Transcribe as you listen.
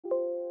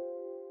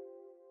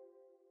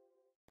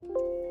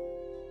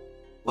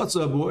What's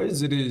up,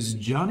 boys? It is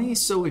Johnny.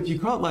 So if you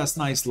caught last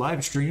night's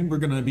live stream, we're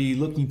going to be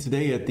looking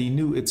today at the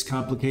new It's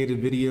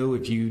Complicated video.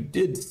 If you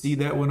did see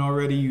that one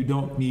already, you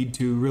don't need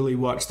to really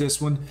watch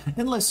this one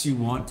unless you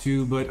want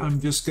to, but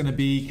I'm just going to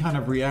be kind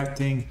of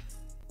reacting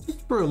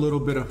just for a little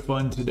bit of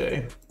fun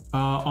today.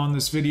 On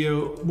this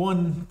video,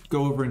 one,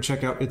 go over and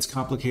check out It's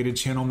Complicated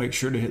channel. Make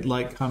sure to hit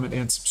like, comment,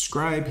 and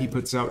subscribe. He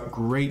puts out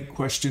great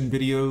question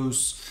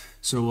videos.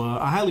 So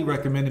I highly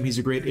recommend him. He's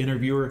a great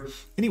interviewer.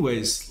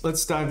 Anyways,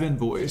 let's dive in,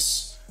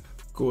 boys.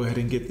 Go ahead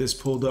and get this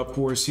pulled up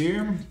for us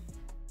here.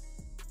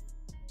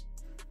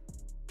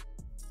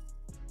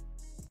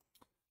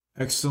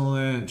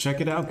 Excellent.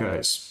 Check it out,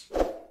 guys.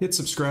 Hit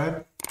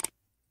subscribe.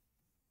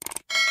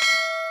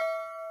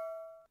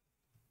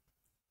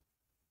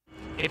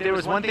 If there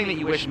was one thing that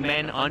you wish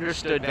men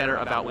understood better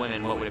about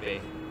women, what would it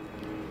be?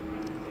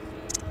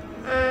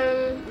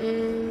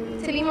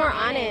 To be more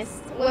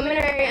honest. Women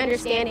are very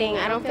understanding.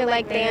 I don't feel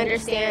like they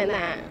understand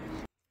that.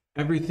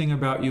 Everything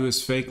about you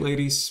is fake,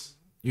 ladies.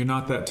 You're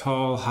not that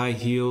tall, high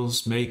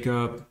heels,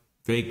 makeup,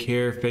 fake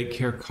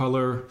hair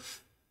color,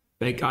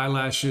 fake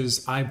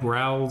eyelashes,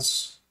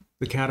 eyebrows,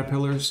 the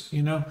caterpillars,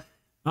 you know?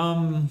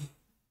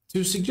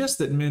 To suggest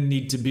that men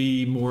need to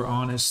be more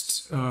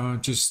honest,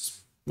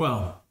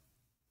 well,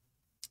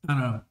 I don't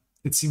know.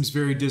 It seems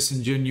very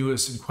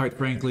disingenuous and quite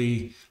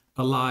frankly,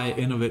 a lie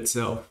in of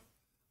itself.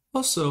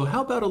 Also,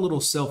 how about a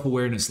little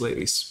self-awareness,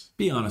 ladies?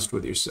 Be honest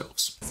with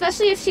yourselves.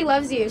 Especially if she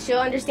loves you, she'll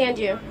understand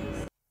you.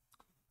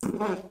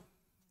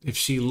 If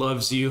she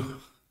loves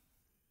you.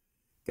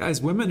 Guys,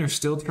 women are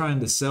still trying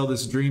to sell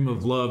this dream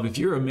of love. If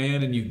you're a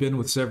man and you've been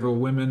with several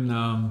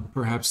women,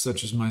 perhaps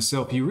such as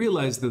myself, you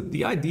realize that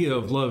the idea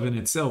of love in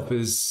itself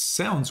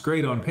sounds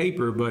great on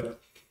paper,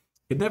 but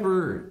it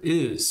never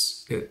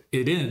is.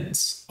 It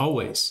ends,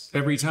 always,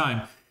 every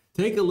time.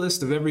 Take a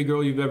list of every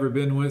girl you've ever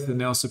been with and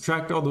now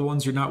subtract all the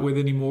ones you're not with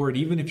anymore. And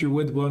even if you're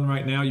with one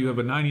right now, you have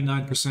a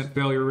 99%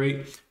 failure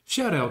rate.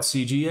 Shout out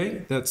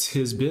CGA, that's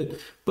his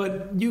bit.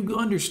 But you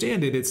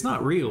understand it, it's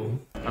not real.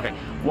 Okay,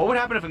 what would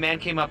happen if a man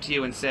came up to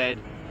you and said,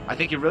 I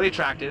think you're really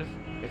attractive.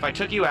 If I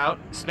took you out,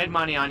 spent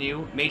money on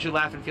you, made you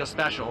laugh and feel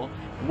special,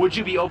 would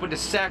you be open to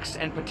sex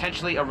and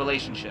potentially a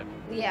relationship?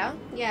 Yeah.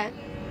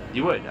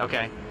 You would,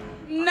 okay.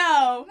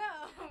 No.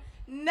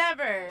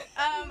 Never.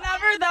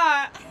 Never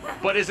that.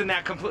 But isn't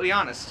that completely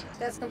honest?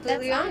 That's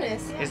completely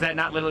honest. Is that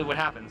not literally what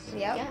happens?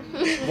 Yep.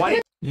 Why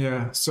do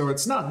Yeah, so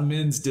it's not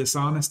men's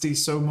dishonesty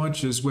so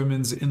much as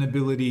women's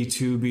inability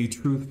to be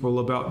truthful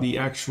about the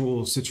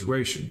actual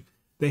situation.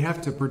 They have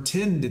to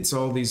pretend it's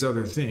all these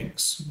other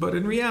things, but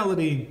in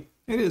reality,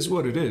 it is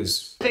what it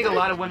is. you think a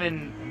lot of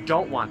women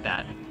don't want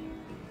that?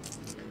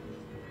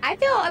 I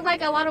feel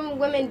like a lot of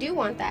women do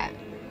want that.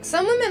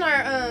 Some women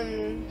are,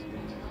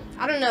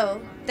 I don't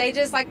know. They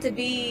just like to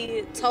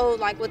be told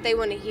like what they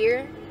want to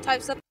hear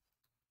type stuff.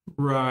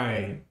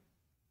 Right.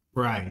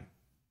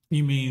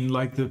 You mean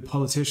like the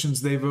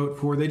politicians they vote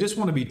for? They just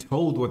want to be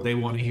told what they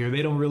want to hear.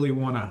 They don't really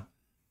want to.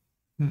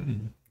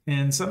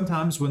 And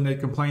sometimes when they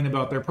complain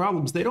about their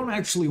problems, they don't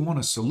actually want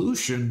a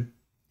solution.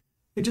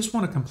 They just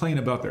want to complain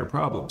about their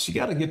problems. You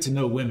got to get to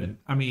know women.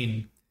 I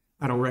mean,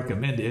 I don't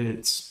recommend it.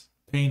 It's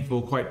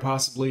painful, quite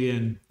possibly,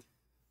 and,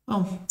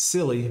 well,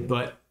 silly.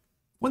 But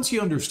once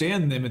you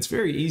understand them, it's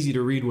very easy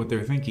to read what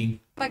they're thinking.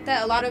 Like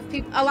that, a lot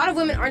of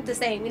women aren't the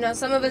same. You know,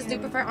 some of us do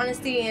prefer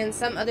honesty, and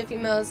some other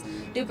females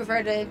do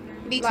prefer to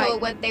Be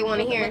told what they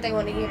want to hear. What they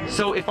want to hear.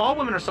 So if all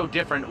women are so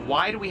different,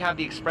 why do we have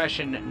the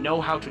expression, know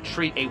how to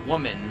treat a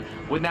woman?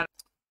 Wouldn't that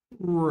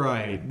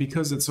Right,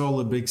 because it's all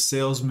a big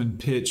salesman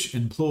pitch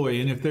and ploy.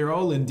 And if they're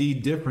all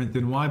indeed different,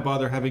 then why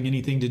bother having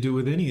anything to do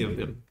with any of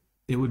them?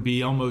 It would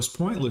be almost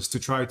pointless to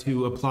try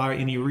to apply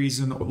any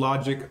reason,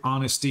 logic,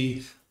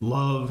 honesty,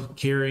 love,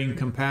 caring,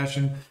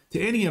 compassion to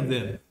any of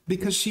them,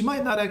 because she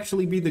might not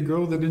actually be the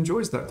girl that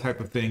enjoys that type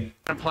of thing.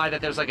 imply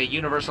that there's like a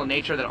universal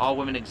nature that all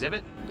women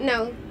exhibit?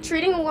 No,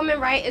 treating a woman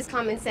right is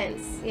common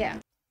sense. Yeah.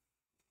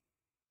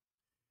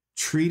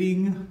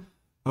 Treating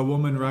a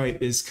woman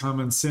right is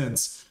common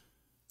sense.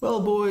 Well,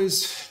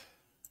 boys,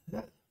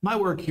 my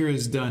work here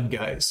is done,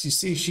 guys. You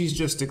see, she's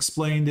just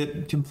explained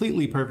it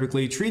completely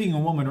perfectly. Treating a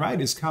woman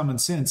right is common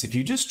sense. If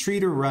you just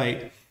treat her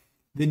right,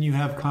 then you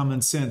have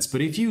common sense.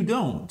 But if you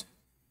don't,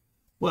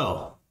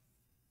 well,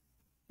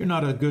 you're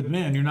not a good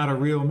man. You're not a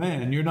real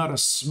man. You're not a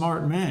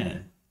smart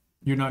man.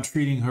 You're not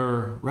treating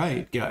her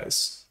right,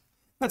 guys.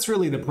 That's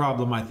really the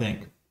problem, I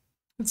think.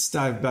 Let's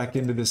dive back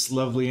into this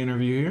lovely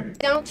interview here.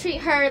 Don't treat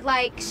her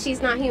like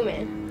she's not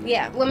human.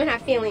 Yeah, women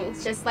have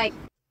feelings, just like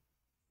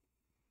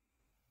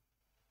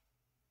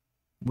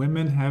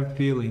Women have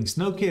feelings.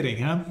 No kidding,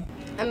 huh?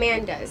 a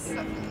man does.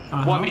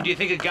 Well, I mean, do you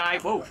think a guy?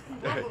 Whoa.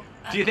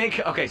 Do you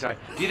think? Okay, sorry.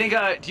 Do you think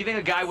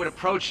a guy would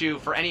approach you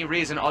for any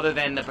reason other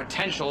than the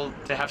potential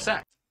to have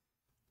sex?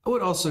 I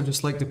would also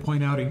just like to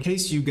point out, in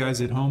case you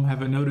guys at home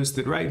haven't noticed,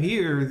 that right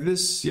here,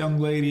 this young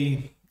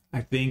lady,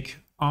 I think,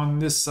 on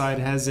this side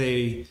has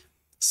a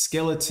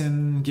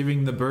skeleton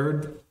giving the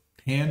bird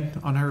hand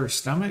on her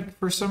stomach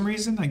for some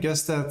reason. I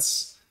guess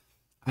that's,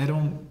 I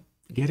don't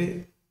get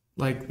it.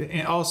 Like,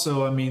 and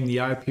also, I mean,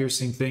 the eye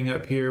piercing thing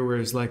up here, where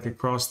it's like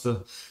across the.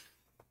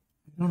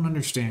 I don't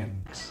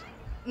understand.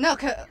 No,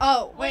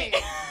 oh, wait.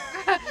 I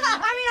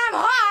mean, I'm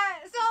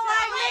hot, so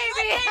like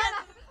maybe.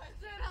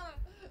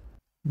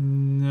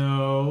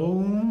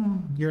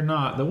 No, you're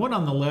not. The one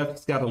on the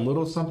left's got a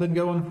little something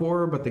going for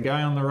her, but the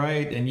guy on the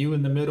right and you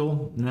in the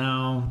middle,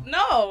 no.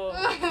 No.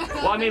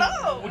 Well, I mean,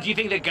 do you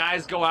think that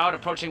guys go out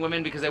approaching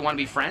women because they want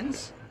to be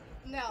friends?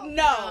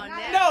 No,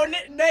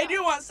 they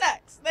do want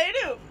sex. They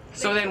do.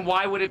 So then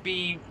why would it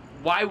be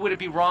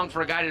wrong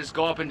for a guy to just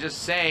go up and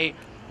just say,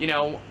 you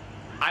know,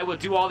 I will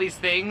do all these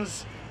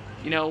things,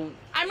 you know?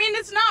 I mean,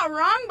 it's not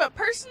wrong, but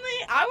personally,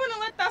 I wouldn't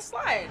let that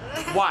slide.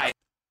 Why?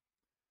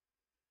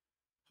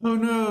 Oh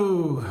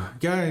no,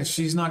 guys,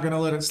 she's not gonna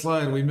let it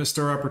slide. We missed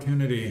our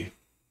opportunity.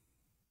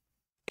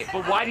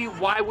 But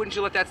why wouldn't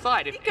you let that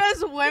slide?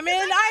 Because women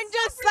aren't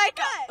just like,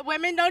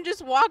 women don't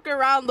just walk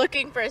around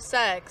looking for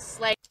sex.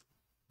 Like,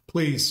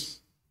 Please.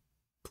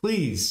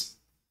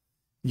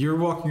 You're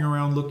walking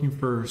around looking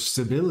for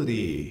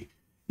stability.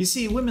 You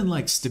see, women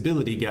like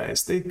stability,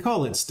 guys. They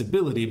call it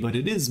stability, but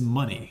it is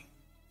money.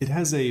 It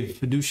has a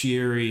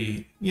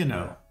fiduciary, you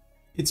know,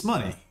 it's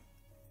money.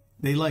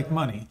 They like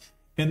money.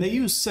 And they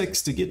use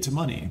sex to get to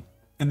money.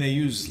 And they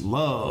use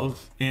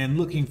love. And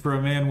looking for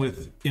a man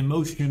with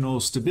emotional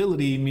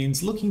stability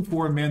means looking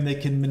for a man they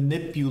can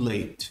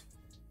manipulate.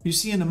 You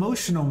see, an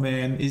emotional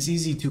man is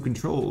easy to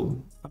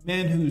control. A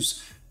man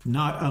who's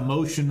not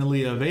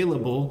emotionally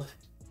available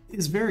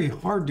is very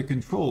hard to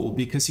control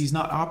because he's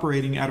not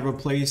operating out of a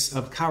place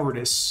of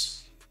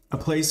cowardice, a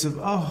place of,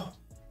 oh,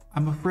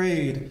 I'm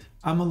afraid,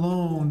 I'm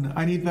alone,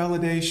 I need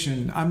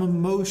validation, I'm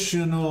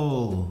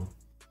emotional.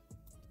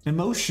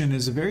 Emotion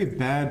is a very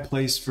bad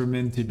place for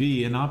men to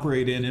be and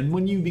operate in. And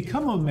when you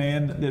become a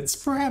man that's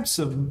perhaps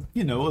of,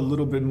 you know, a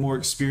little bit more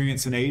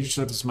experience and age,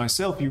 such as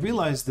myself, you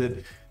realize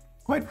that,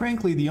 quite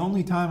frankly, the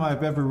only time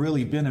I've ever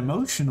really been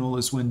emotional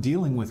is when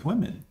dealing with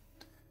women.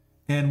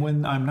 And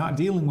when I'm not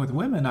dealing with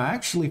women, I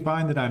actually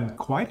find that I'm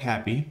quite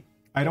happy.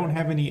 I don't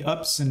have any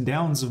ups and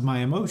downs of my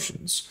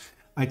emotions.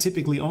 I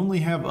typically only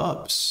have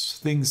ups.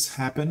 Things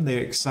happen, they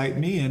excite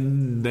me,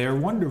 and they're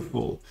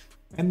wonderful.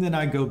 And then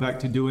I go back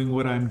to doing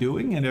what I'm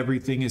doing, and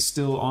everything is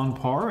still on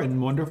par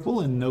and wonderful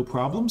and no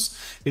problems.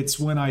 It's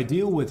when I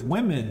deal with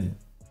women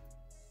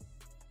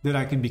that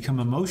I can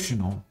become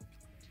emotional,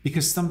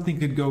 because something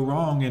could go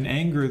wrong and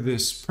anger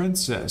this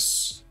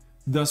princess,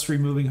 thus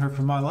removing her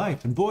from my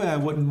life. And boy, I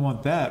wouldn't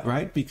want that,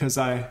 right? Because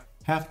I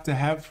have to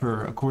have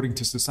her according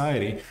to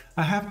society.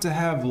 I have to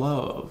have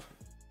love.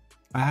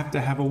 I have to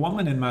have a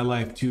woman in my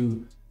life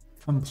to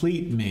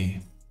complete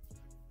me.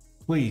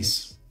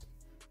 Please.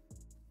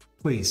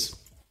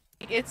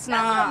 it's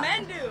not. That's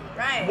what men do.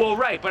 Right. Well,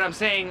 right, but I'm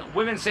saying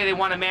women say they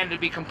want a man to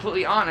be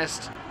completely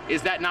honest.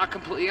 Is that not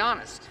completely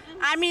honest?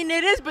 I mean,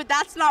 it is, but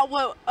that's not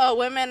what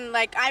women,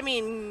 like, I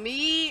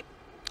mean,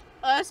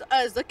 us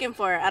is looking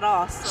for at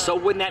all. So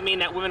wouldn't that mean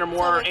that women are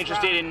more it's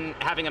interested wrong. in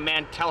having a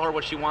man tell her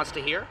what she wants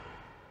to hear?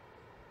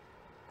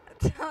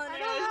 I'm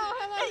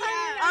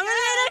a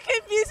little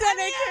confused.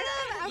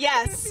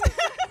 Yes.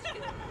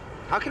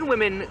 How can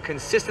women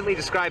consistently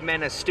describe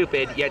men as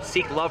stupid, yet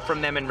seek love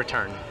from them in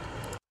return?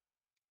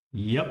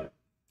 Yep.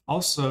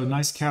 Also,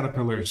 nice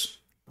caterpillars.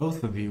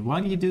 Both of you. Why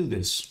do you do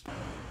this?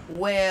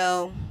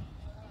 Well,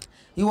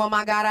 you want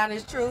my God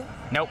honest truth?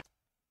 Nope.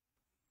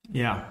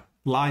 Yeah.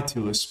 Lie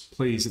to us,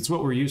 please. It's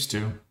what we're used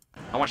to.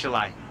 I want you to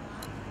lie.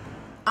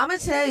 I'm gonna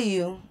tell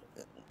you,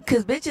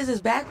 cause bitches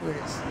is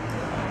backwards.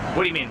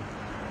 What do you mean?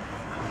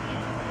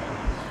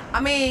 I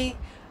mean,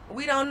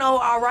 we don't know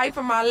our right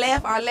from our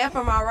left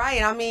from our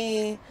right. I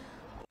mean,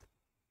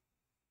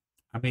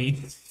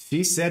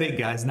 she said it,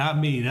 guys, not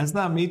me. That's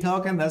not me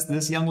talking. That's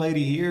this young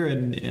lady here.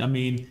 And I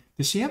mean,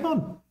 does she have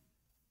on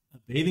a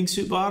bathing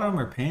suit bottom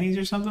or panties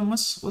or something?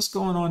 What's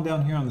going on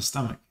down here on the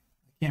stomach?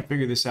 I can't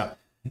figure this out.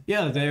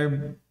 Yeah,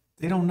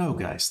 they don't know,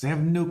 guys. They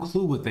have no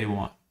clue what they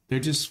want. They're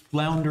just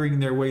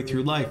floundering their way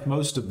through life.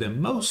 Most of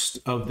them,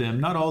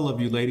 not all of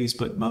you ladies,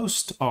 but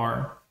most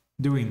are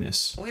doing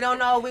this. we don't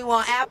know if we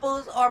want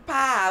apples or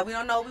pie. We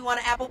don't know if we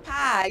want an apple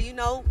pie, you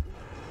know.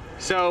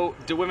 So,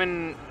 do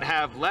women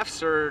have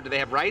lefts, or do they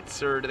have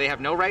rights, or do they have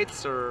no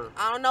rights, or?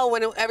 I don't know,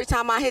 every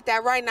time I hit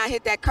that right and I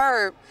hit that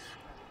curb,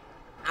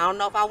 I don't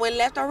know if I went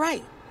left or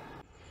right.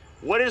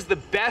 What is the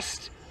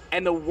best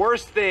and the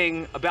worst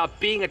thing about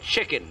being a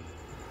chicken?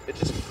 It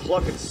just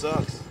fucking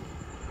sucks.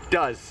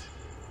 Does.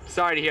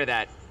 Sorry to hear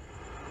that.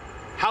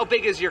 How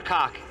big is your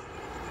cock?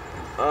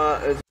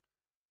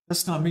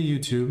 That's not me,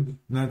 YouTube.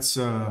 That's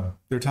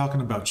they're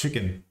talking about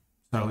chicken.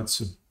 So it's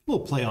a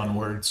little play on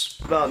words.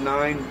 About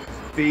 9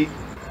 feet.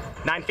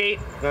 9 feet?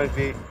 9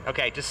 feet.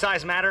 Okay, does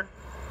size matter?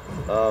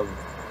 I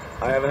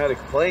haven't had a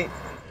complaint.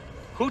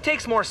 Who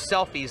takes more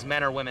selfies,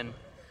 men or women?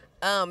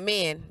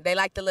 Men, they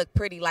like to look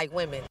pretty like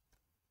women.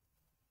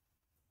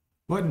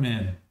 What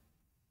men?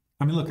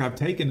 I mean, look, I've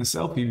taken a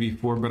selfie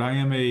before, but I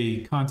am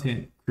a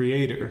content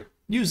creator.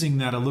 Using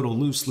that a little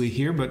loosely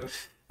here, but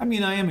I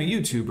mean, I am a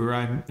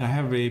YouTuber. I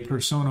have a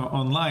persona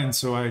online,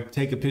 so I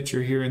take a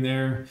picture here and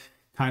there,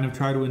 kind of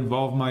try to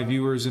involve my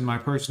viewers in my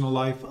personal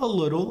life a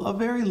little, a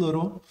very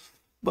little.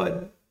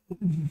 But,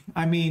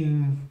 I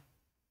mean,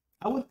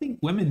 I would think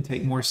women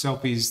take more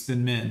selfies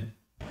than men.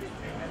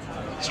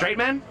 Straight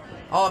men?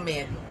 All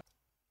men.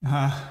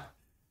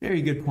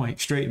 Very good point.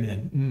 Straight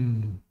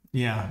men.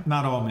 Yeah,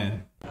 not all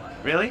men.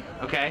 Really?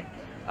 Okay.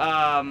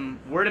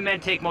 Where do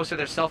men take most of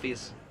their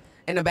selfies?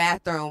 In the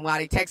bathroom while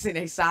they texting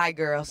their side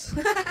girls.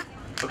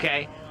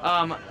 Okay.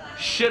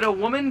 Should a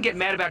woman get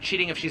mad about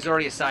cheating if she's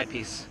already a side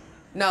piece?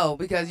 No,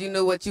 because you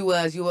knew what you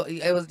was.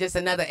 It was just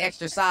another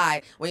extra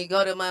side. When you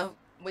go to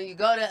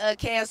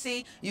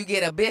KFC, you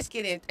get a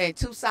biscuit and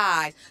 2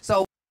 sides.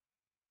 So.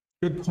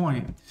 Good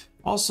point.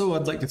 Also,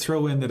 I'd like to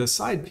throw in that a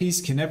side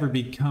piece can never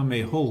become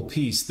a whole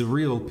piece, the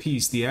real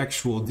piece, the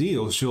actual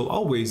deal. She'll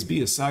always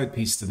be a side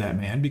piece to that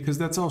man because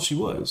that's all she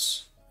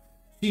was.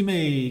 She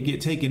may get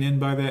taken in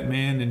by that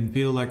man and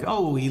feel like,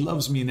 oh, he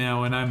loves me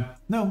now, and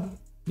no,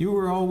 you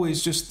were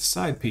always just the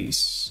side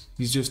piece.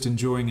 He's just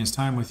enjoying his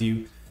time with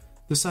you,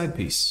 the side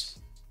piece.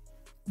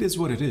 It is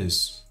what it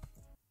is.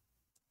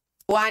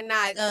 Why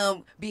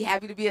not be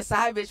happy to be a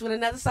side bitch with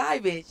another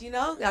side bitch, you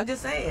know? I'm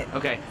just saying.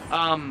 Okay.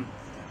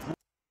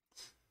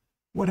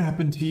 What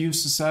happened to you,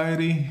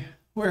 society?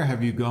 Where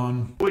have you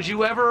gone? Have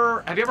you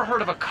ever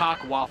heard of a cock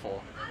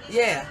waffle?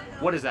 Yeah.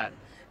 What is that?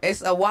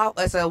 It's a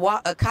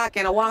cock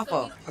and a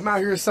waffle. I'm out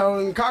here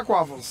selling cock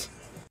waffles.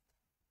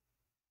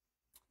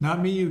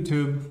 Not me,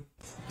 YouTube.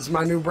 It's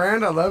my new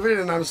brand. I love it,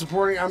 and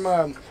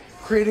I'm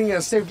creating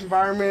a safe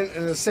environment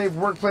and a safe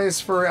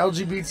workplace for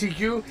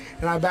LGBTQ,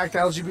 and I back the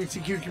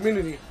LGBTQ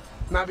community.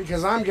 Not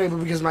because I'm gay, but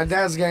because my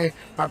dad's gay,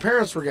 my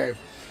parents were gay.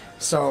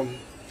 So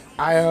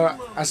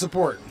I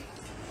support.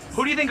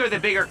 Who do you think are the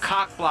bigger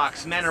cock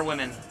blocks, men or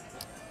women?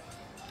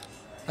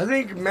 I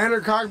think men are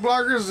cock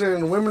blockers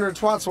and women are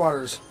twat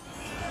swatters.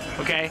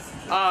 Okay.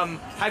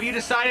 Have you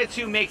decided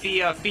to make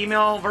the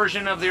female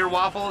version of your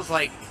waffles?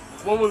 Like,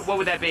 what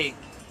would that be?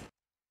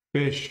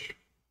 Fish.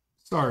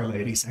 Sorry,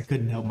 ladies, I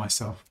couldn't help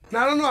myself.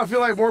 Now, I don't know. I feel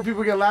like more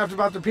people get laughed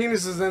about their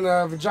penises than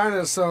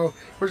vaginas, so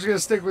we're just gonna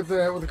stick with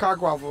the cock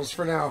waffles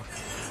for now.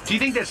 Do you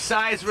think that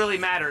size really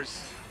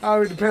matters?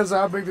 It depends on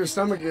how big their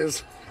stomach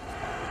is.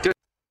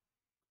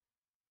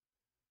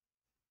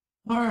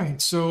 All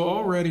right, so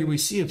already we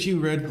see a few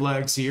red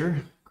flags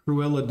here.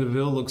 Cruella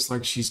DeVille looks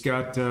like she's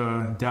got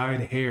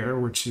dyed hair,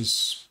 which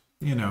is,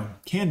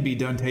 can be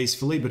done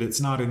tastefully, but it's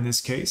not in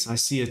this case. I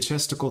see a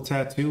chesticle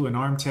tattoo, an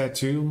arm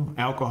tattoo,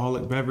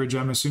 alcoholic beverage,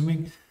 I'm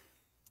assuming.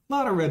 A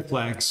lot of red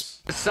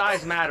flags. Does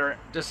size matter?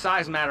 Does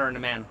size matter in a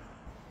man?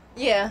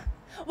 Yeah.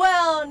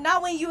 Well,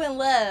 not when you in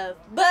love,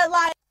 but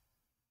like.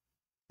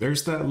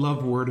 There's that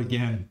love word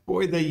again.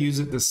 Boy, they use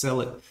it to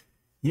sell it.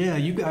 Yeah,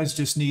 you guys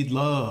just need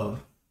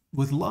love.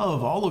 With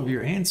love, all of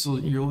your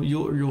answers,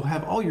 you'll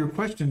have all your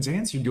questions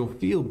answered. You'll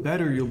feel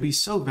better. You'll be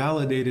so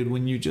validated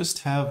when you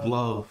just have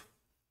love.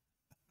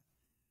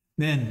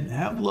 Men,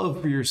 have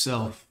love for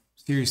yourself.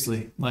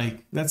 Seriously,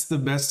 that's the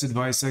best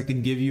advice I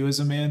can give you as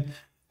a man.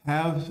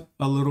 Have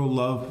a little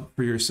love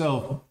for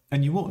yourself,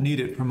 and you won't need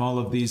it from all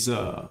of these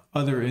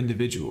other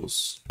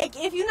individuals.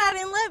 If you're not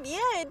in love,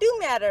 yeah, it do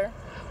matter.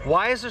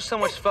 Why is there so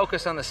much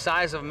focus on the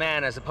size of a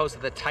man as opposed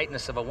to the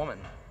tightness of a woman?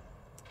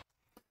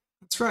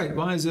 That's right.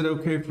 Why is it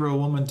okay for a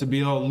woman to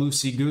be all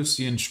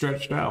loosey-goosey and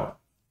stretched out?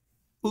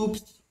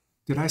 Oops.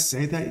 Did I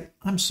say that?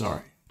 I'm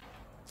sorry.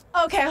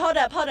 Okay, hold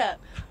up.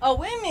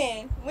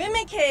 Women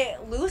can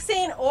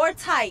loosen or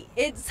tight.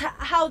 It's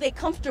how they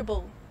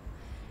comfortable.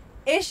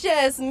 It's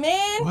just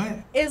men. What?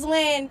 Is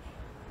when,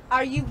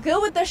 are you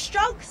good with the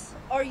strokes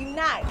or you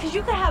not? Because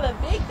you could have a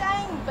big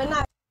thing, but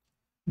not.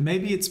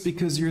 Maybe it's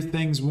because your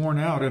thing's worn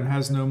out and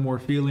has no more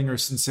feeling or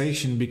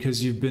sensation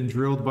because you've been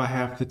drilled by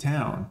half the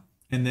town.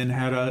 And then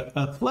had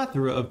a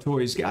plethora of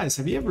toys. Guys,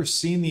 have you ever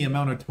seen the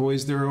amount of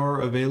toys there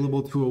are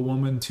available to a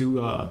woman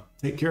to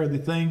take care of the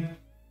thing?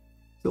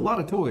 It's a lot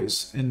of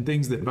toys and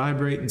things that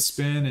vibrate and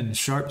spin and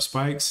sharp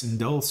spikes and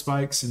dull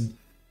spikes. And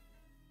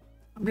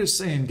I'm just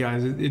saying,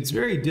 guys, it's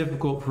very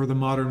difficult for the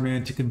modern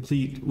man to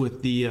compete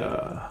with the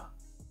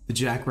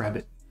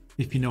jackrabbit,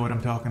 if you know what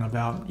I'm talking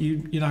about.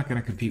 You're not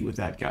going to compete with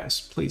that,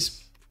 guys.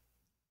 Please.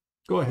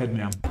 Go ahead,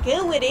 ma'am.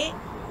 Good with it.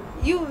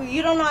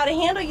 You don't know how to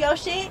handle your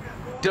shit.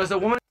 Does a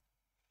woman...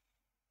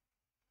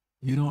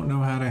 You don't know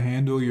how to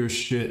handle your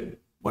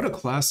shit. What a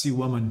classy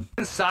woman.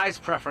 Does size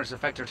preference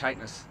affect her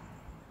tightness?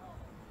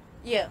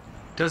 Yeah.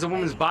 Does a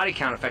woman's body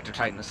count affect her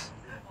tightness?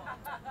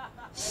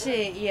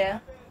 Shit,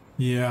 yeah.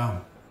 Yeah.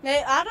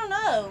 I don't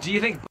know. Do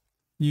you think...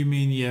 You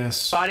mean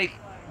yes.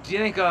 Do you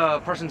think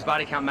a person's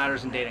body count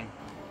matters in dating?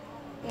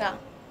 No.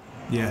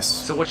 Yes.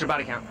 So what's your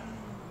body count?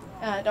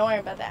 Don't worry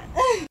about that.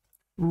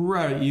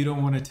 Right, you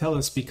don't want to tell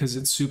us because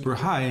it's super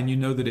high and you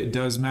know that it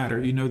does matter.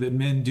 You know that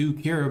men do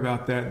care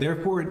about that,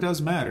 therefore it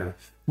does matter.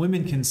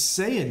 Women can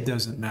say it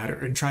doesn't matter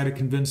and try to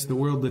convince the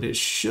world that it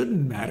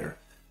shouldn't matter.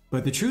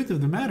 But the truth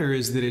of the matter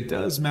is that it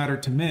does matter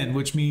to men,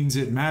 which means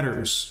it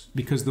matters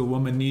because the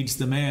woman needs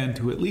the man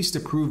to at least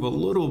approve a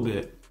little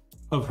bit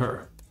of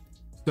her.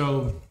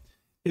 So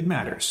it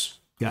matters,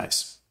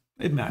 guys.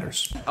 It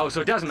matters. Oh,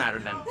 so it does matter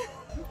then.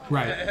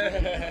 Right.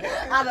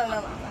 I don't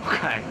know.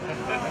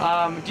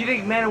 Okay. Do you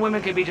think men and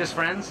women can be just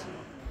friends?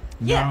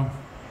 Yeah. No.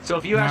 So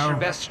if you asked No. your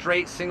best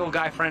straight single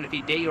guy friend if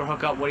he'd date you or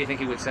hook up, what do you think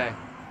he would say?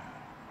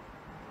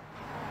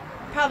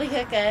 Probably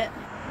hook up.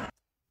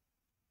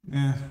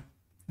 Yeah.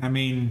 I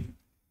mean,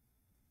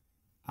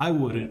 I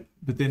wouldn't.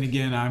 But then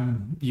again,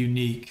 I'm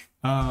unique.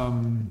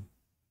 Yuck.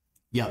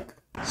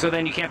 So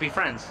then you can't be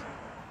friends.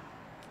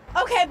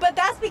 Okay, but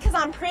that's because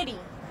I'm pretty.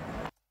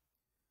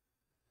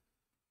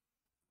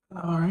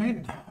 All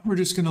right. We're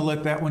just going to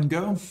let that one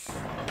go.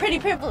 Pretty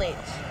privileged.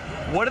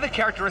 What are the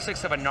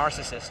characteristics of a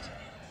narcissist?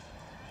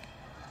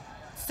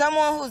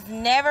 Someone who's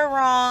never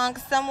wrong,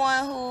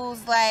 someone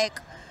who's like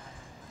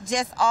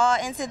just all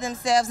into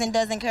themselves and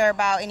doesn't care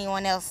about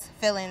anyone else's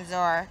feelings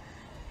or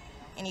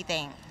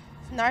anything.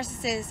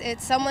 Narcissist,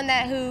 it's someone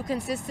that who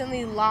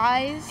consistently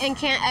lies And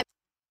can't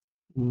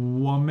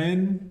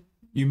Woman?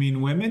 You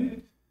mean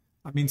women?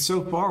 I mean,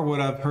 so far what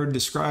I've heard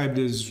described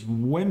as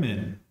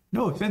women.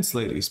 No offense,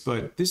 ladies,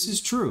 but this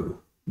is true.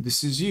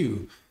 This is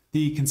you.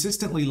 The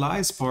consistently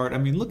lies part, I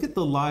mean, look at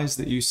the lies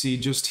that you see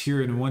just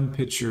here in one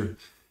picture.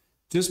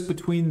 Just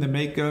between the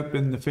makeup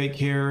and the fake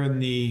hair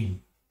and the,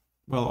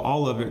 well,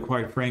 all of it,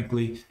 quite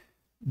frankly.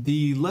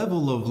 The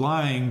level of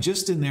lying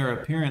just in their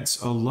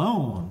appearance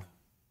alone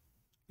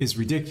is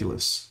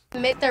ridiculous.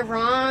 admit their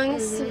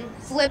wrongs,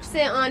 flips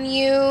it on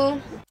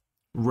you.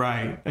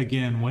 Right.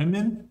 Again,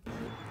 women?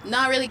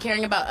 Not really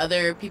caring about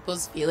other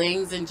people's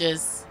feelings and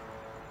just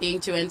being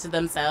too into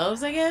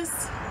themselves, I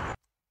guess.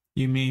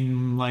 You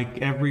mean like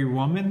every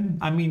woman?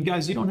 I mean,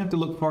 guys, you don't have to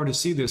look far to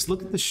see this.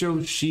 Look at the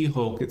show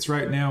She-Hulk. It's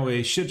right now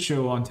a shit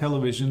show on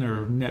television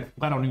or net.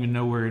 I don't even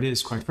know where it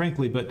is, quite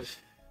frankly, but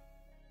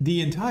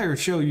the entire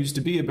show used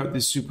to be about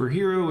this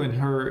superhero and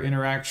her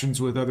interactions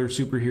with other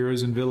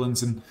superheroes and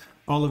villains and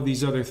all of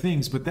these other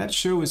things. But that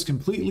show is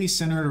completely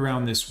centered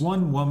around this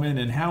one woman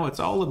and how it's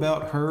all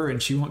about her,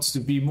 and she wants to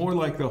be more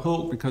like the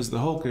Hulk because the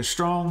Hulk is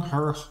strong.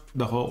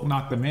 The Hulk,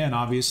 not the man,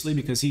 obviously,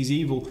 because he's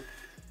evil.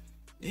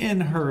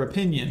 In her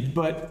opinion.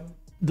 But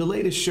the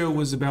latest show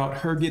was about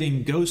her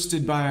getting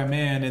ghosted by a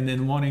man and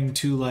then wanting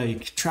to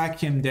like track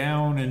him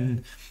down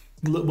and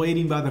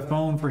waiting by the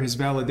phone for his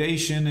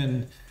validation,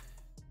 and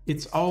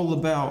it's all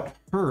about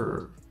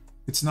her.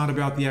 It's not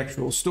about the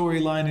actual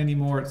storyline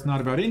anymore. It's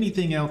not about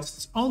anything else.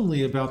 It's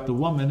only about the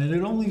woman, and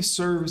it only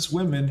serves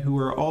women who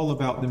are all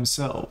about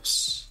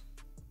themselves.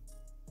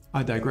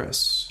 I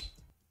digress.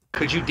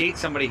 Could you date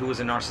somebody who was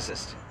a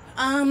narcissist?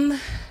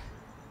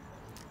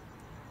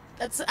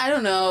 I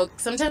don't know.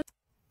 Sometimes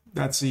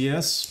That's a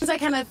yes. I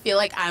kind of feel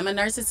like I'm a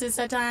narcissist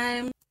at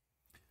times.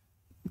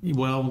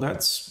 Well,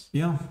 that's,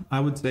 yeah, I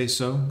would say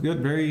so.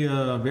 Good.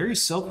 Very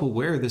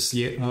self-aware, this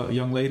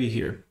young lady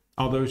here.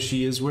 Although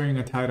she is wearing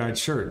a tie-dyed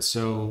shirt,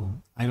 so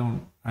I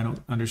don't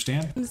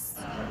understand.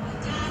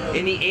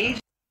 In the age...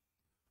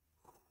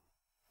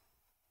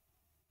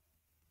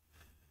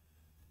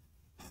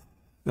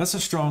 That's a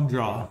strong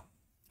draw.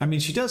 I mean,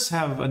 she does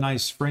have a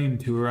nice frame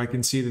to her. I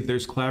can see that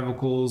there's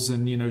clavicles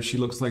and, you know, she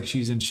looks like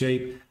she's in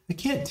shape. I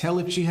can't tell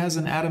if she has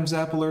an Adam's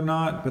apple or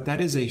not, but that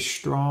is a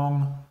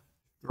strong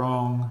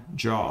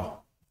jaw.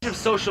 Of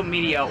social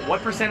media,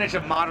 what percentage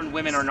of modern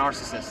women are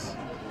narcissists?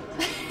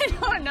 I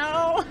don't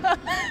know.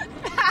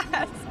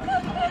 Pass.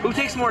 Who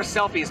takes more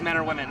selfies, men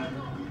or women?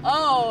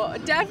 Oh,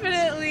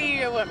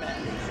 definitely women.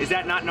 Is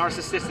that not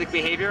narcissistic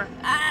behavior?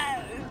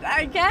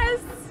 I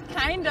guess,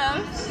 kind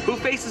of. Who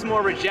faces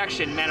more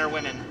rejection, men or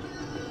women?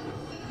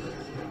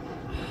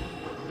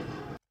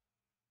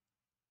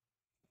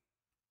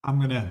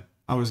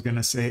 I was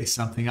gonna say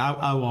something.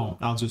 I won't.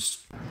 I'll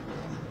just...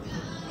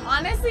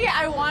 Honestly,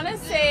 I want to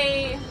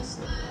say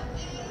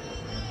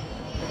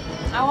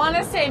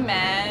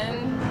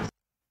men.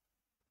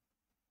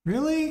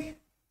 Really?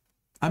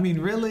 I mean,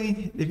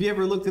 really? Have you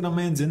ever looked at a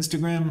man's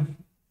Instagram,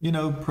 you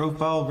know,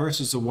 profile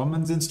versus a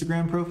woman's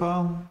Instagram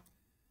profile?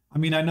 I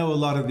mean, I know a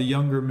lot of the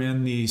younger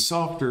men, the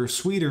softer,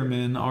 sweeter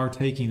men are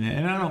taking it.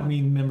 And I don't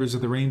mean members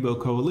of the Rainbow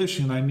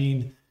Coalition. I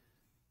mean,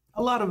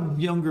 a lot of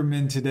younger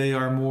men today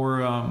are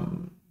more,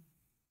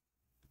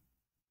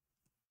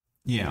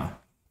 yeah.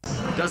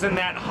 Doesn't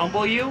that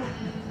humble you?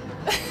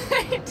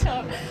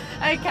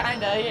 I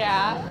kinda,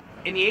 yeah.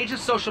 In the age of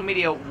social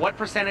media, what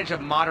percentage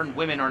of modern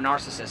women are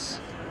narcissists?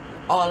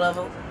 All of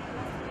them.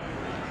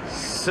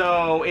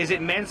 So, is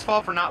it men's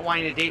fault for not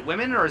wanting to date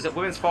women, or is it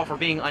women's fault for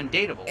being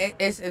undateable?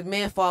 It's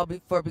men's fault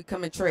for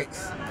becoming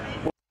tricks.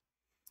 I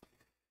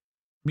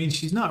mean,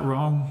 she's not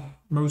wrong.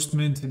 Most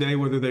men today,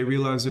 whether they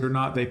realize it or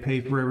not, they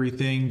pay for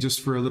everything just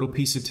for a little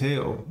piece of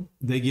tail.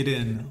 They get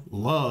in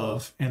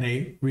love and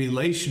a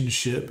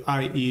relationship,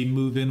 i.e.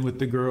 move in with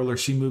the girl or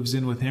she moves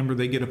in with him, or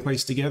they get a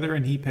place together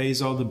and he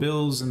pays all the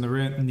bills and the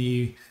rent and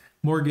the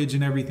mortgage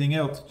and everything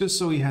else just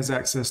so he has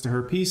access to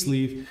her peace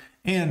leave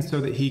and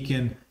so that he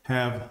can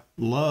have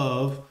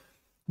love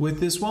with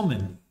this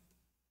woman.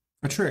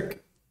 A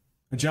trick.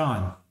 A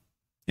John.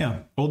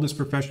 Yeah, oldest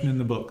profession in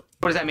the book.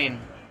 What does that mean?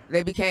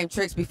 They became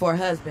tricks before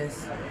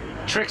husbands.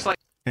 Tricks like...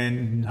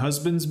 And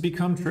husbands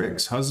become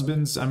tricks.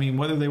 Husbands, I mean,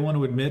 whether they want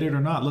to admit it or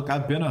not. Look,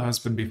 I've been a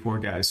husband before,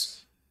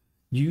 guys.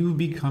 you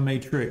become a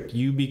trick.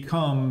 You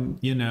become,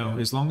 you know,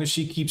 as long as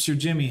she keeps your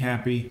Jimmy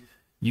happy,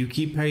 you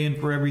keep paying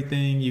for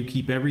everything, you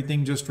keep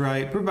everything just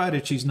right,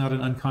 provided she's not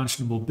an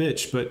unconscionable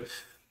bitch, but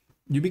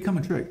you become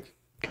a trick.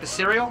 The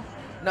cereal?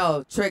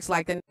 No, tricks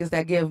like the niggas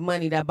that give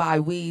money, that buy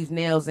weaves,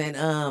 nails,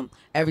 and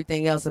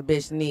everything else a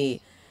bitch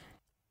need.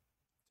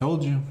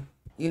 Told you.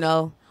 You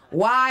know,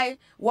 why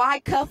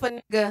cuff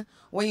a nigga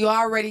when you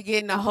already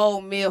getting a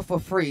whole meal for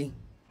free?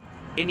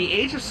 In the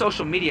age of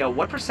social media,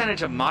 what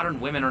percentage of modern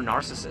women are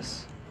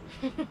narcissists?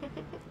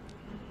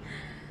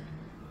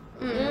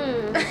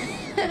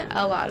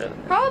 A lot of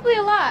probably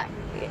a lot.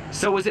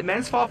 So is it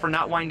men's fault for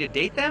not wanting to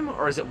date them,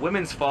 or is it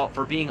women's fault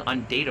for being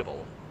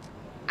undateable?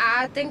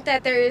 I think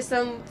that there is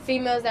some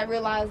females that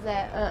realize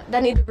that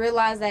that need to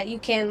realize that you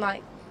can,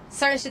 like,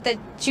 certain shit that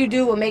you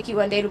do will make you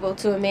undateable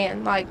to a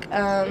man. Like,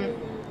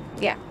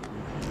 yeah.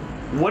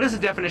 What is the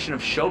definition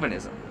of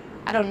chauvinism?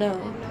 I don't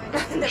know.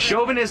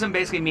 Chauvinism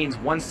basically means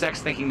one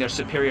sex thinking they're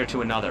superior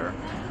to another.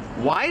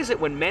 Why is it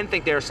when men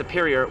think they're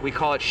superior, we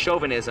call it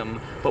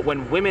chauvinism, but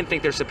when women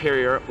think they're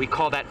superior, we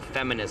call that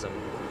feminism?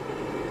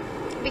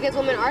 Because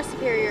women are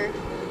superior.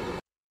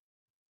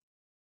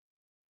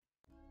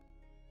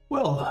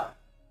 Well,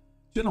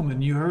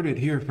 gentlemen, you heard it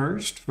here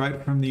first,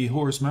 right from the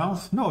whore's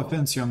mouth. No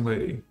offense, young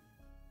lady.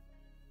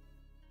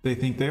 They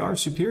think they are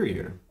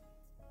superior.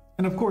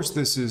 And of course,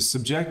 this is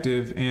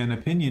subjective and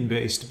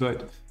opinion-based,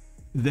 but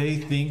they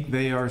think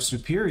they are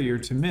superior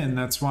to men.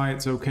 That's why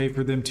it's okay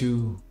for them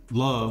to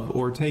love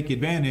or take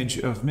advantage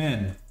of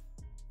men.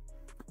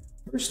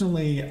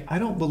 Personally, I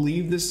don't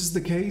believe this is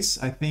the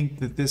case. I think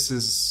that this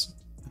is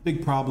a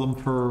big problem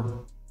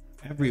for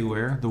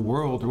everywhere, the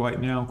world right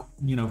now.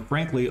 You know,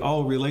 frankly,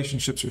 all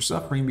relationships are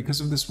suffering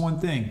because of this one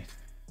thing.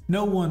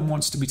 No one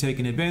wants to be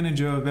taken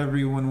advantage of.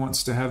 Everyone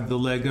wants to have the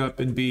leg up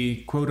and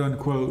be quote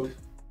unquote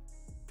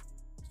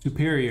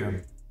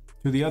superior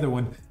to the other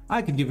one.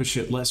 I could give a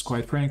shit less,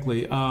 quite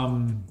frankly.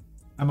 I'm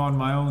on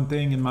my own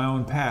thing and my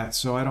own path,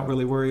 so I don't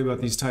really worry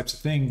about these types of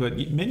things, but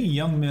many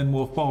young men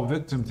will fall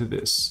victim to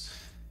this,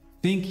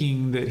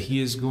 thinking that he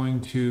is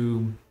going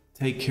to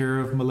take care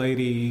of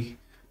milady,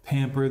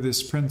 pamper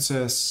this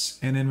princess,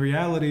 and in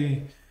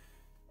reality,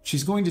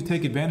 she's going to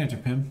take advantage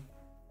of him.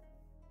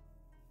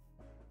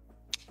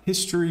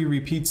 History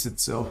repeats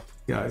itself,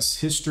 guys.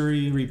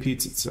 History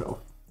repeats itself.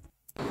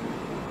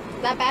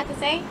 Is that bad to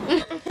say?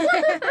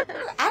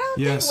 I don't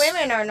Yes. think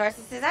women are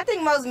narcissists. I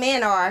think most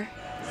men are.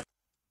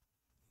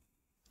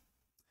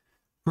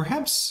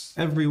 Perhaps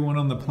everyone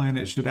on the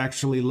planet should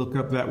actually look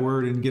up that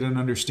word and get an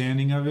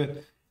understanding of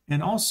it,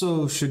 and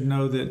also should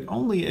know that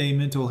only a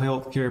mental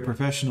health care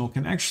professional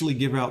can actually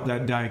give out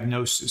that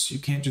diagnosis. You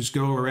can't just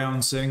go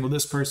around saying, well,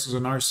 this person's a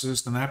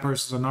narcissist and that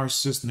person's a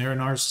narcissist and they're a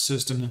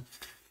narcissist.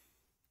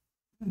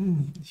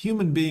 And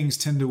human beings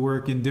tend to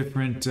work in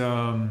different,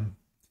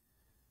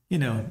 you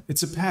know,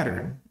 it's a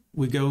pattern.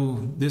 We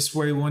go this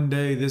way one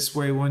day, this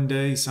way one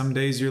day. Some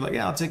days you're like,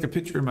 yeah, I'll take a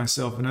picture of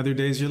myself. And other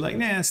days you're like,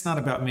 nah, it's not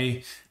about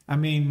me. I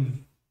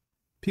mean,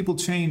 people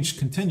change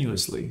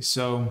continuously.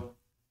 So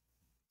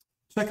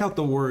check out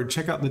the word,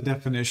 check out the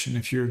definition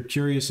if you're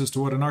curious as to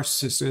what a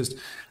narcissist is.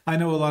 I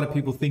know a lot of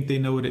people think they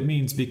know what it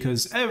means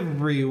because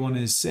everyone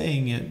is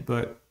saying it,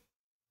 but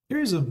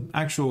here's an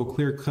actual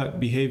clear-cut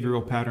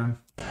behavioral pattern.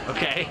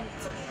 Okay.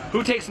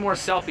 Who takes more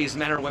selfies,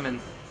 men or women?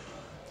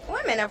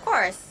 Women, of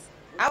course.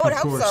 I would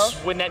hope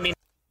so. Wouldn't that mean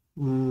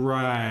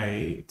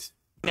Right.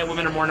 that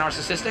women are more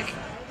narcissistic?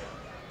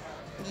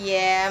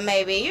 Yeah,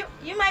 maybe.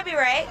 You might be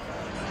right.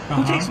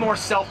 Who takes more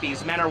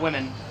selfies, men or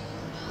women?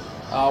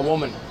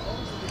 Woman.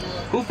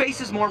 Who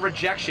faces more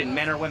rejection,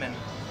 men or women?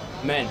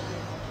 Men.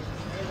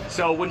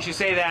 So wouldn't you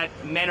say that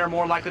men are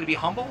more likely to be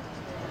humble?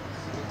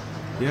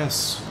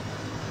 Yes.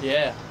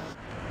 Yeah.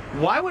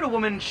 Why would a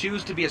woman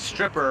choose to be a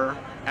stripper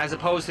as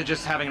opposed to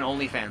just having an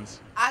OnlyFans?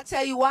 I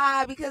tell you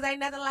why, because ain't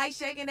nothing like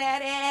shaking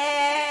that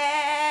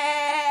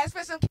ass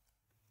for some.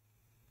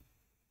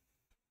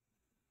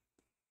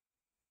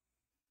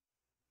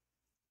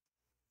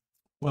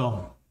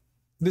 Well,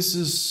 this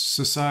is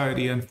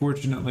society,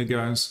 unfortunately,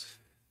 guys.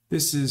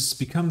 This has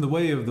become the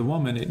way of the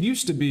woman. It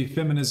used to be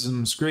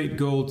feminism's great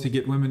goal to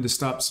get women to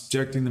stop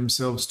subjecting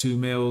themselves to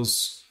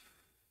males'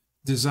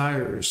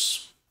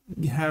 desires.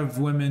 Have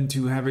women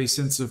to have a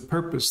sense of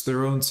purpose,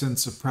 their own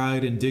sense of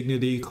pride and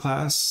dignity,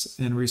 class,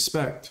 and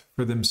respect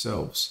for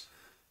themselves.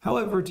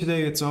 However,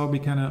 today it's all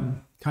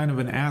become kind of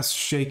an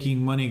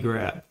ass-shaking money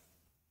grab,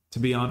 to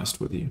be honest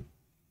with you.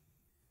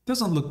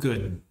 Doesn't look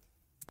good.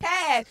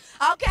 Cash,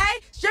 okay?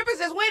 Strippers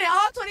is winning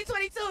all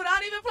 2022.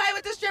 Don't even play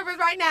with the strippers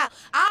right now.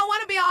 I don't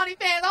want to be on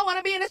OnlyFans. I want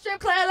to be in a strip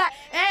club like,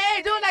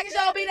 hey, do it like a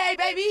show B-Day,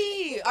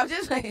 baby. I'm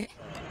just saying.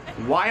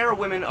 Why are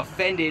women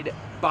offended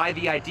by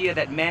the idea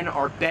that men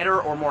are better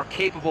or more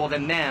capable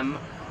than them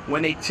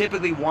when they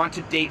typically want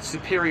to date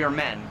superior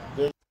men?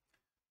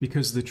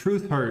 Because the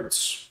truth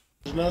hurts.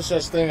 There's no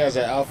such thing as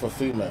an alpha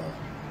female.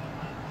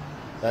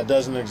 That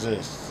doesn't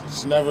exist.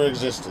 It's never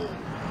existed.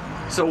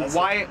 So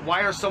why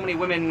are so many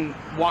women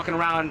walking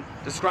around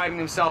describing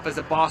themselves as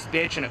a boss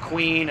bitch and a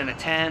queen and a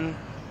 10?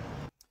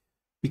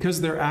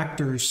 Because they're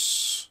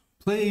actors.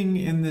 playing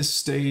in this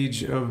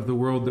stage of the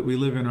world that we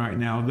live in right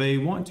now, they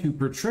want to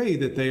portray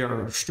that they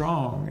are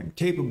strong and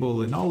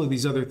capable and all of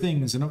these other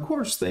things. And of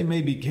course, they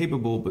may be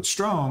capable, but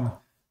strong,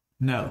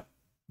 no.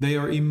 They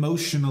are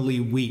emotionally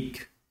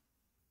weak.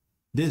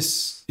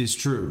 This is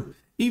true.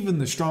 Even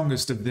the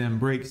strongest of them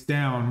breaks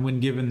down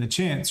when given the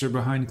chance or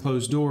behind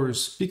closed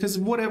doors because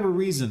of whatever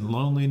reason,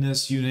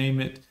 loneliness, you name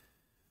it.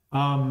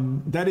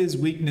 That is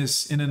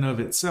weakness in and of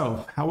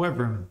itself.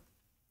 However,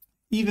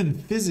 even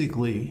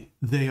physically,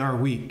 they are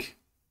weak.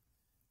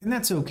 And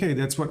that's okay.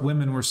 That's what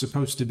women were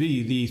supposed to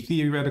be, the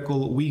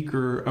theoretical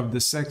weaker of the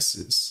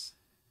sexes.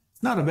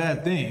 It's not a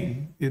bad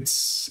thing.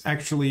 It's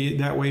actually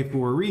that way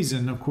for a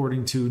reason,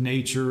 according to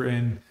nature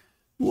and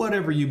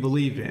whatever you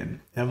believe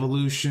in,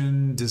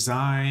 evolution,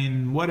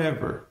 design,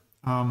 whatever.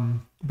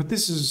 But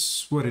this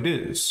is what it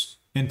is.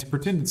 And to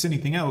pretend it's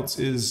anything else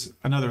is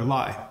another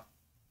lie.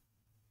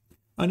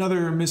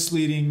 Another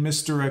misleading,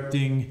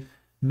 misdirecting,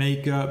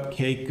 makeup,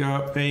 cake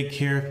up, fake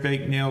hair,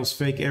 fake nails,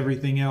 fake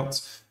everything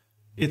else.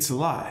 It's a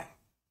lie.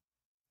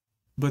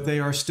 But they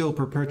are still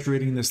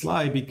perpetuating this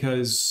lie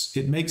because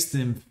it makes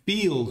them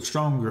feel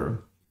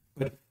stronger.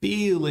 But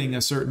feeling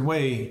a certain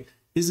way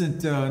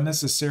isn't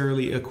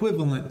necessarily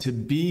equivalent to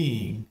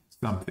being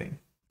something.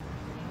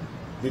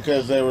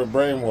 Because they were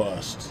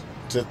brainwashed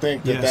to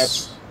think that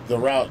that's the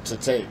route to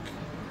take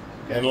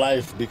in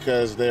life,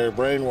 because they're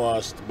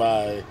brainwashed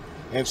by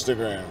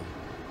Instagram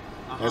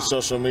and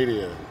social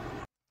media.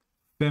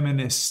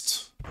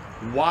 Feminist.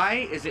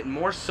 Why is it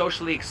more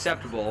socially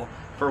acceptable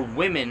for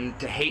women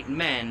to hate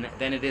men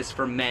than it is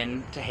for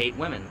men to hate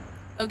women?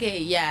 Okay,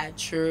 yeah,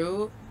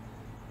 true.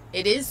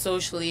 It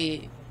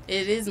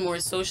is more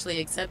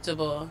socially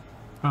acceptable.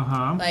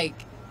 Like,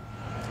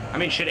 I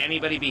mean, should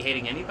anybody be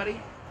hating anybody?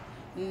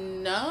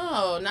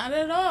 No, not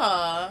at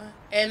all.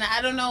 And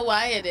I don't know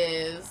why it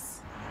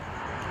is.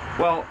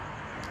 Well,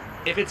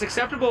 if it's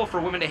acceptable for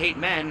women to hate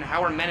men,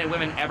 how are men and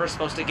women ever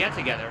supposed to get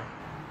together?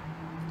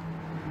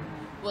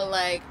 Well,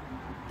 like,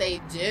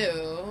 they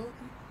do.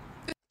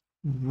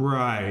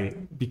 Right,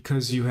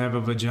 because you have a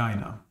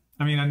vagina.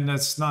 I mean, and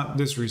that's not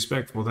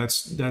disrespectful.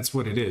 That's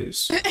what it is.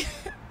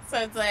 So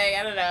it's like,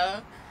 I don't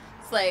know.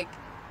 It's like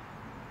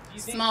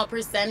small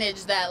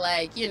percentage that,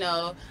 like, you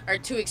know, are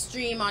too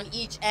extreme on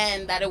each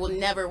end that it will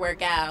never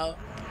work out.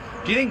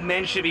 Do you think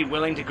men should be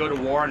willing to go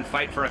to war and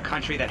fight for a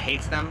country that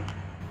hates them?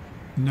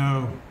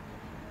 No.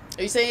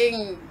 Are you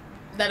saying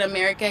that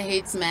America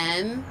hates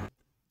men?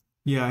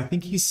 Yeah, I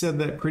think he said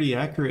that pretty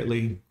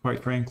accurately,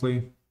 quite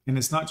frankly. And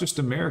it's not just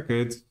America,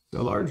 it's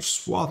a large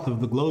swath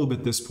of the globe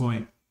at this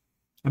point.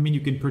 I mean,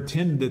 you can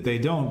pretend that they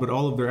don't, but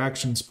all of their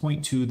actions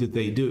point to that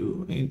they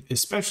do. And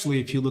especially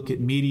if you look at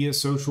media,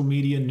 social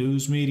media,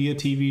 news media,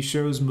 TV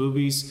shows,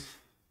 movies.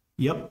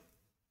 Yep.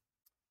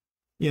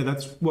 Yeah,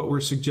 that's what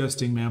we're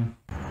suggesting, ma'am.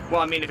 Well,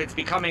 I mean, if it's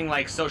becoming,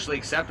 like, socially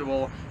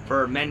acceptable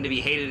for men to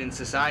be hated in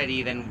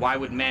society, then why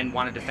would men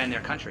want to defend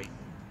their country?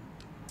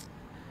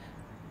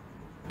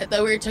 I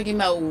thought we were talking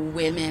about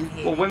women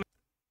hating. Well, women...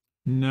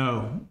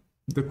 No,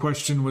 the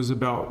question was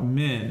about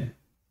men.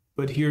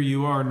 But here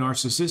you are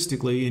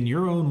narcissistically, in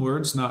your own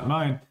words, not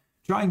mine,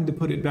 trying to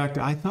put it back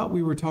to, I thought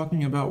we were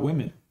talking about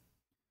women.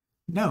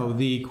 No,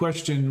 the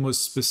question was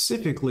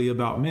specifically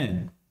about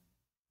men.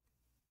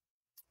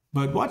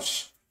 But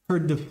watch her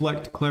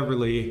deflect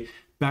cleverly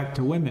back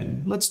to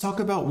women. Let's talk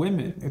about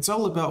women. It's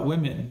all about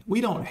women. We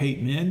don't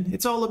hate men.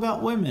 It's all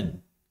about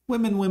women.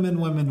 Women,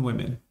 women, women,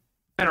 women.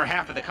 Men are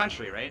half of the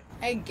country, right?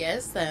 I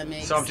guess that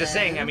makes sense. So I'm just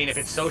saying, I mean, if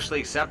it's socially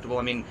acceptable,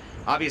 I mean,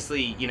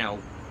 obviously, you know,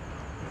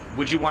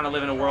 would you want to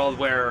live in a world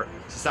where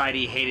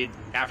society hated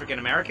African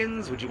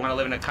Americans? Would you want to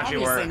live in a country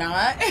Obviously where...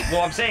 not.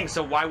 Well, I'm saying,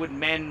 so why would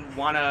men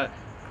want to,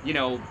 you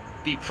know,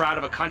 be proud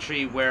of a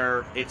country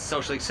where it's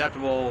socially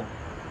acceptable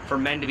for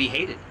men to be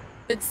hated?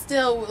 But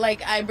still,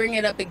 like, I bring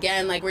it up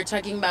again, like, we're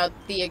talking about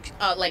the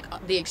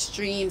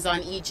extremes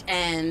on each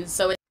end,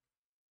 so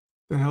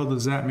The hell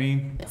does that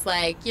mean? it's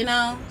like, you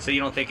know, So you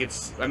don't think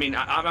it's... I mean,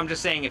 I'm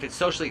just saying, if it's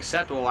socially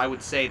acceptable, I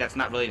would say that's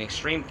not really an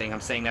extreme thing. I'm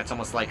saying that's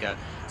almost like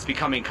it's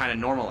becoming kind of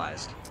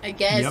normalized. I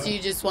guess Yep. you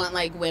just want,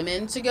 like,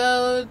 women to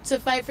go to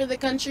fight for the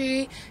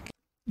country.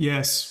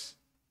 Yes.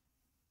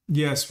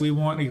 Yes, we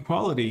want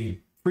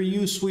equality. For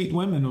you, sweet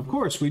women, of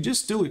course, we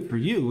just do it for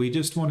you. We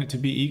just want it to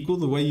be equal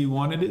the way you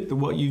wanted it,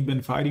 what you've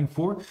been fighting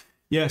for.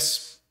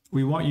 Yes,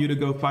 we want you to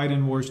go fight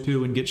in wars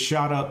too and get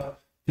shot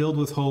up, filled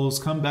with holes,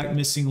 come back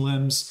missing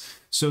limbs,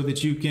 so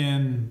that you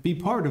can be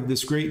part of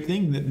this great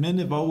thing that men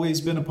have always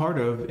been a part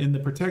of in the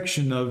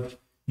protection of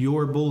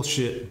your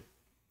bullshit.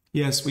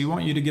 Yes, we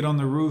want you to get on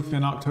the roof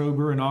in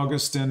October and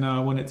August and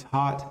when it's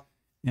hot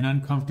and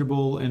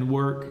uncomfortable and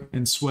work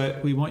and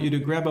sweat. We want you to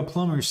grab a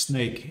plumber's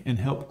snake and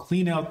help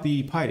clean out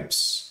the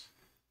pipes.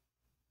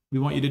 We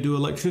want you to do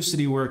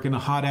electricity work in a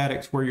hot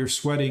attic where you're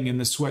sweating and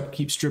the sweat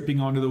keeps dripping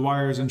onto the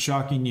wires and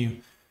shocking you.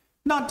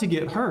 Not to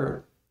get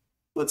hurt,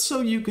 but so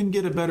you can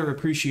get a better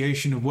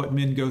appreciation of what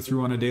men go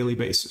through on a daily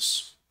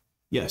basis.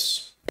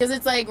 Yes. Because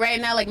it's like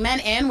right now, like, men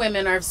and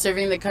women are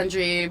serving the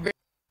country.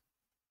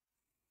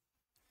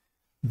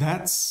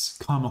 That's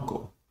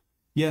comical.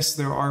 Yes,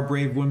 there are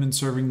brave women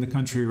serving the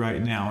country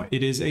right now.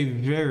 It is a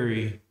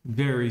very,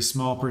 very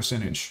small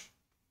percentage.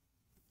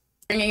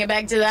 Bringing it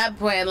back to that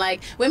point,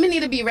 like, women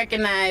need to be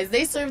recognized.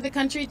 They serve the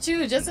country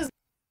too, just as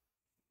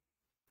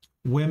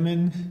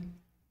women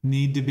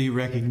need to be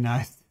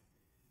recognized.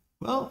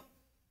 Well,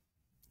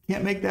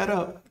 can't make that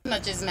up.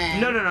 much as men.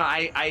 No.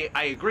 I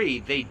agree.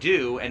 They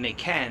do and they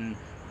can.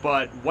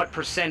 But what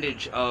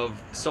percentage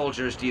of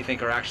soldiers do you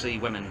think are actually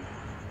women?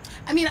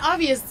 I mean,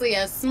 obviously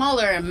a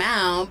smaller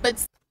amount,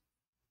 but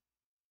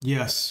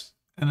Yes,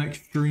 an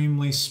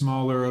extremely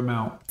smaller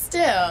amount.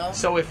 still.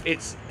 So if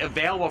it's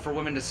available for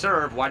women to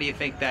serve, why do you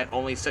think that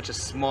only such a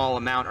small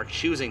amount are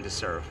choosing to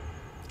serve?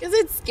 Because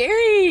it's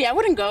scary. I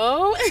wouldn't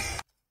go.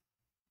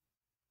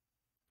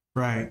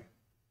 Right.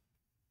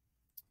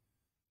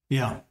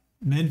 Yeah,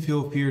 men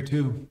feel fear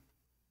too.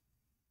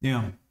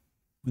 Yeah.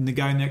 When the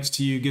guy next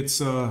to you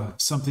gets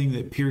something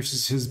that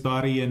pierces his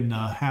body and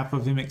half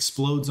of him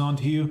explodes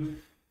onto you,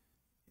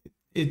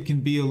 it can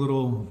be a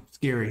little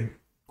scary,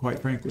 quite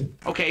frankly.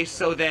 Okay,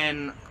 so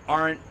then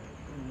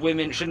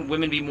shouldn't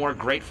women be more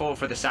grateful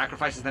for the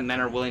sacrifices that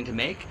men are willing to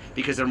make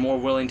because they're more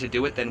willing to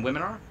do it than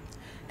women are?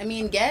 I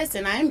mean, yes,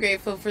 and I'm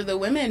grateful for the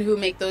women who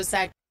make those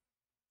sacrifices.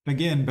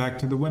 Again, back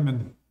to the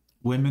women.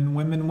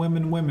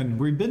 Women.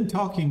 We've been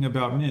talking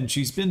about men.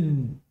 She's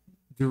been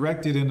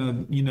directed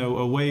in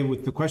a way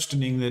with the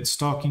questioning that's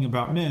talking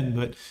about men,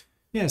 but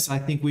yes, I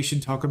think we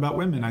should talk about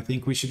women. I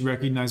think we should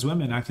recognize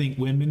women. I think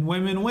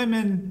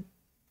women.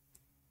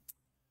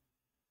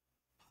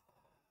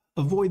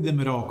 Avoid them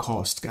at all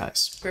costs,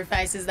 guys.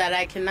 Sacrifices that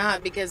I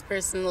cannot, because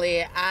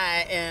personally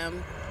I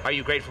am. Are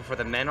you grateful for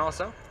the men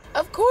also?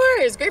 Of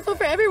course, grateful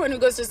for everyone who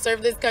goes to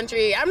serve this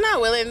country. I'm not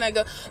willing to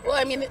go,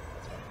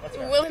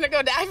 willing to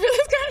go die for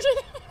this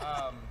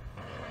country.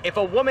 If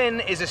a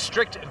woman is a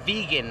strict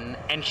vegan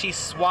and she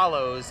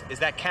swallows, is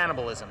that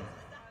cannibalism?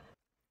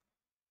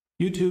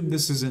 YouTube,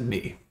 this isn't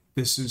me.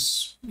 This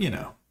is,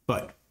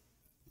 but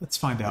let's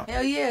find out.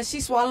 Hell yeah,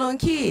 she's swallowing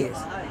kids.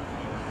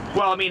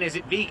 Well, I mean, is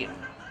it vegan?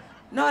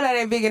 No, that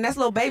ain't vegan. That's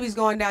little babies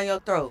going down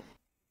your throat.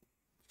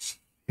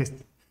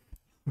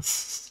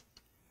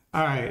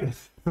 All right.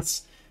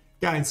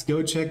 Guys,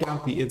 go check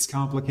out the It's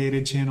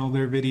Complicated channel.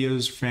 Their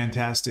videos are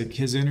fantastic.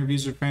 His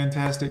interviews are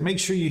fantastic. Make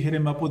sure you hit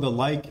him up with a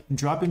like,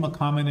 drop him a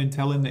comment, and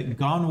tell him that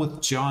Gone with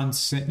John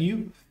sent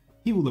you.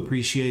 He will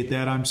appreciate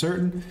that, I'm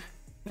certain.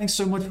 Thanks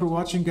so much for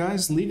watching,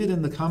 guys. Leave it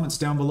in the comments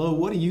down below.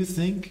 What do you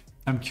think?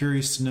 I'm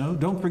curious to know.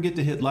 Don't forget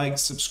to hit like,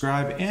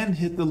 subscribe, and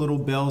hit the little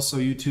bell so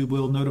YouTube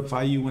will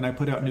notify you when I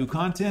put out new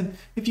content.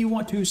 If you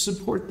want to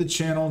support the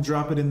channel,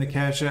 drop it in the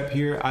Cash App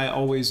here. I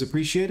always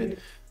appreciate it.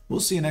 We'll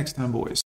see you next time, boys.